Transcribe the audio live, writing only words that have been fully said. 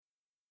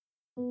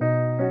This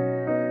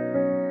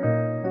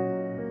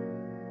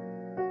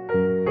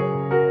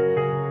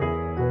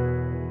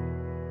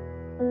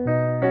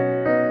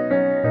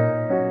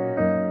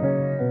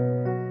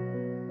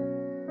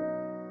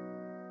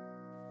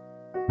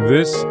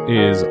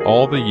is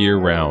All the Year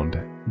Round,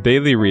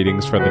 daily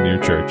readings for the New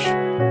Church.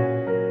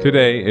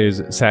 Today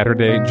is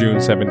Saturday, June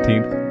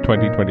 17th,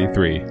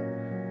 2023.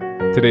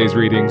 Today's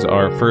readings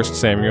are 1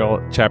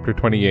 Samuel chapter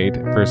 28,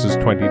 verses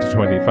 20 to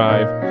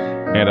 25,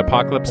 and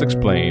Apocalypse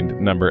Explained,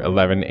 number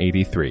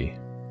 1183.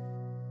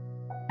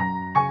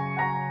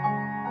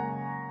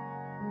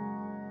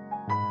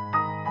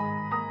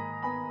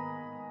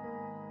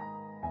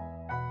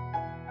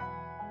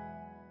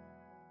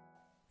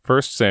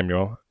 First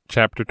Samuel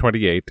chapter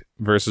 28,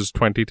 verses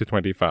 20 to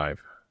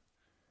 25.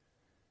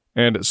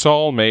 And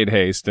Saul made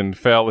haste and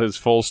fell his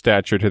full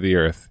stature to the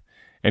earth,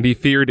 and he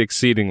feared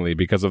exceedingly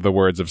because of the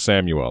words of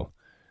Samuel.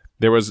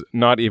 There was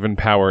not even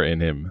power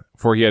in him,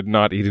 for he had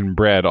not eaten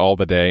bread all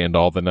the day and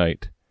all the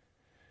night.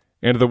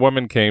 And the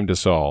woman came to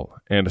Saul,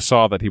 and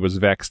saw that he was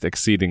vexed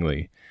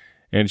exceedingly.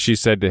 And she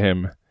said to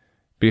him,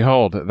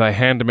 Behold, thy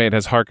handmaid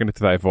has hearkened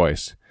to thy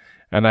voice,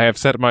 and I have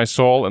set my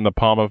soul in the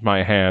palm of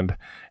my hand,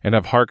 and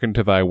have hearkened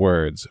to thy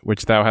words,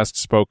 which thou hast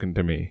spoken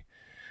to me.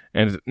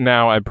 And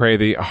now, I pray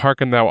thee,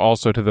 hearken thou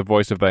also to the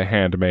voice of thy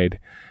handmaid,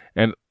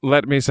 and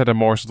let me set a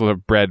morsel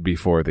of bread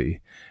before thee,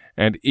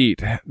 and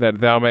eat, that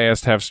thou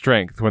mayest have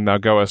strength when thou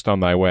goest on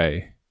thy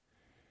way.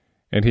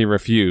 And he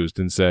refused,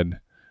 and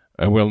said,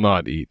 I will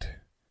not eat.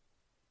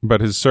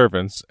 But his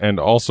servants, and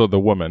also the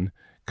woman,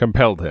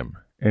 compelled him,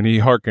 and he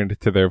hearkened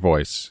to their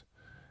voice.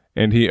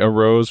 And he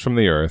arose from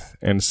the earth,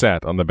 and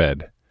sat on the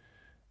bed.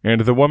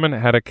 And the woman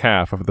had a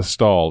calf of the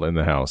stall in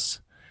the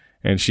house,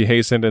 and she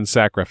hastened and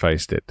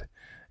sacrificed it.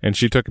 And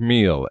she took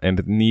meal,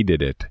 and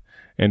kneaded it,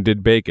 and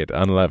did bake it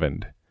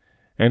unleavened.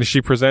 And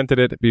she presented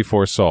it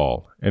before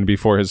Saul, and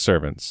before his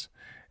servants,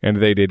 and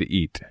they did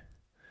eat.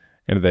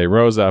 And they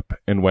rose up,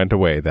 and went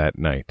away that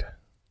night.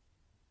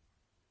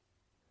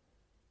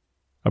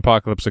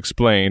 Apocalypse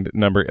Explained,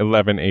 number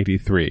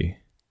 1183.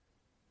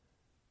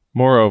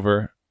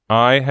 Moreover,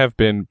 I have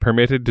been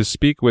permitted to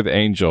speak with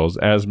angels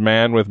as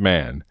man with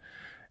man,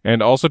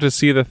 and also to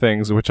see the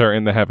things which are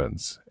in the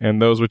heavens,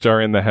 and those which are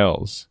in the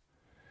hells.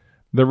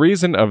 The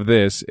reason of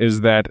this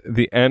is that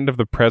the end of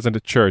the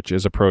present church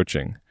is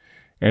approaching,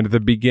 and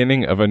the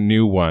beginning of a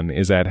new one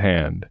is at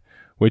hand,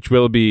 which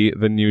will be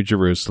the New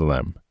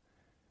Jerusalem.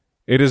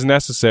 It is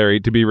necessary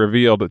to be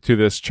revealed to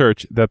this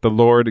church that the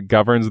Lord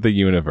governs the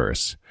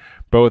universe,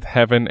 both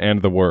heaven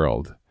and the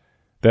world,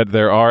 that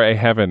there are a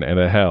heaven and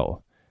a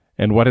hell,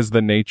 and what is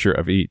the nature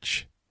of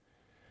each.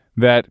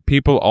 That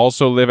people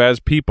also live as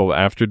people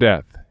after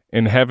death,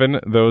 in heaven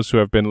those who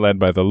have been led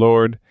by the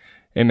Lord,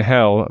 in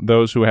hell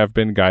those who have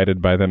been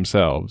guided by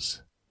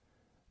themselves.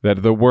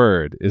 That the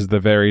Word is the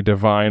very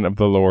divine of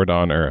the Lord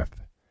on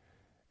earth.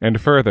 And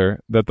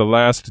further, that the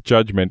last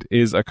judgment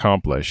is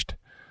accomplished,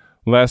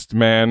 lest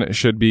man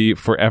should be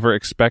forever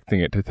expecting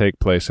it to take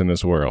place in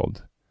this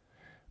world,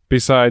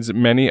 besides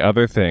many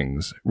other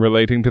things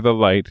relating to the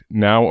light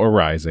now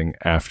arising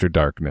after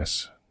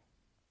darkness.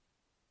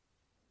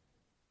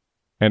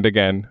 And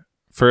again,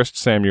 1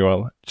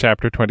 Samuel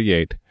chapter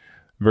 28,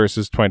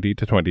 verses 20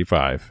 to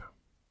 25.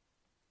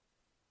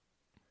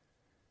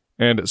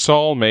 And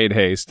Saul made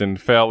haste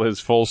and fell his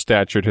full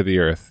stature to the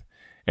earth,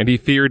 and he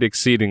feared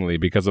exceedingly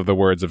because of the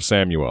words of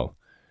Samuel.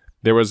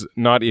 There was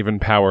not even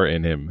power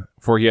in him,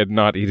 for he had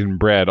not eaten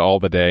bread all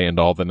the day and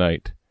all the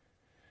night.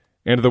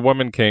 And the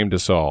woman came to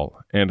Saul,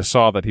 and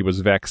saw that he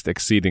was vexed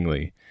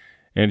exceedingly.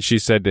 And she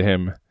said to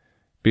him,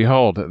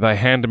 Behold, thy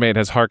handmaid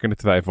has hearkened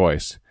to thy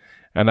voice,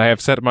 and I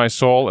have set my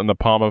soul in the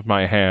palm of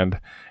my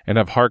hand, and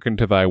have hearkened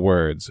to thy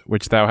words,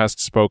 which thou hast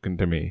spoken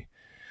to me.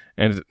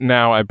 And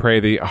now, I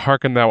pray thee,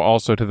 hearken thou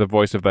also to the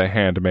voice of thy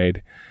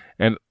handmaid,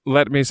 and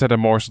let me set a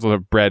morsel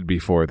of bread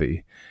before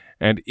thee,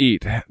 and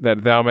eat,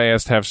 that thou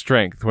mayest have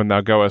strength when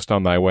thou goest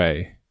on thy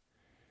way.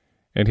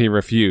 And he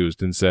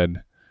refused, and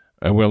said,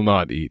 I will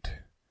not eat.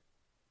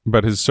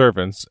 But his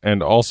servants,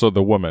 and also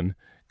the woman,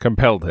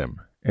 compelled him,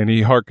 and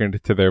he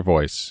hearkened to their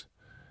voice.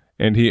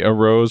 And he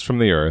arose from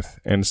the earth,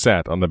 and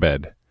sat on the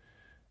bed.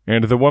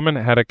 And the woman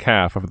had a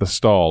calf of the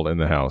stall in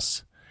the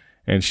house,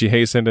 and she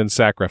hastened and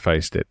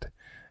sacrificed it.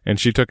 And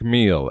she took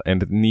meal,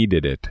 and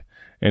kneaded it,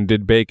 and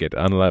did bake it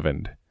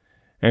unleavened.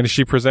 And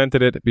she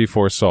presented it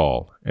before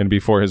Saul, and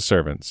before his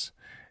servants,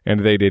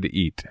 and they did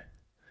eat.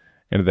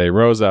 And they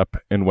rose up,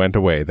 and went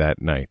away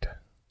that night.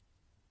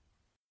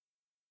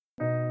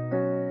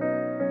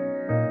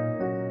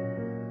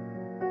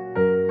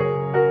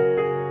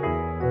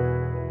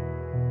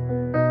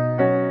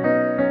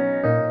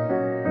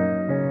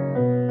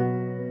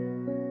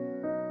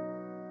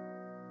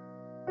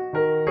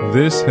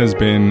 This has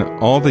been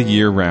All the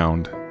Year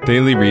Round,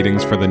 daily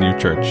readings for the New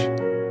Church.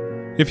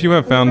 If you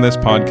have found this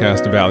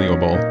podcast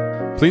valuable,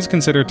 please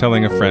consider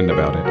telling a friend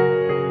about it.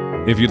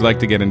 If you'd like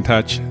to get in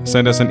touch,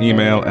 send us an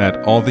email at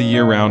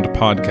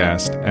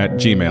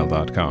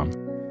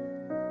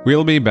alltheyearroundpodcast@gmail.com.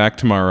 We'll be back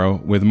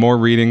tomorrow with more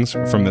readings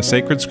from the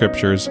sacred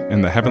scriptures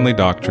and the heavenly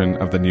doctrine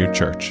of the New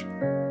Church.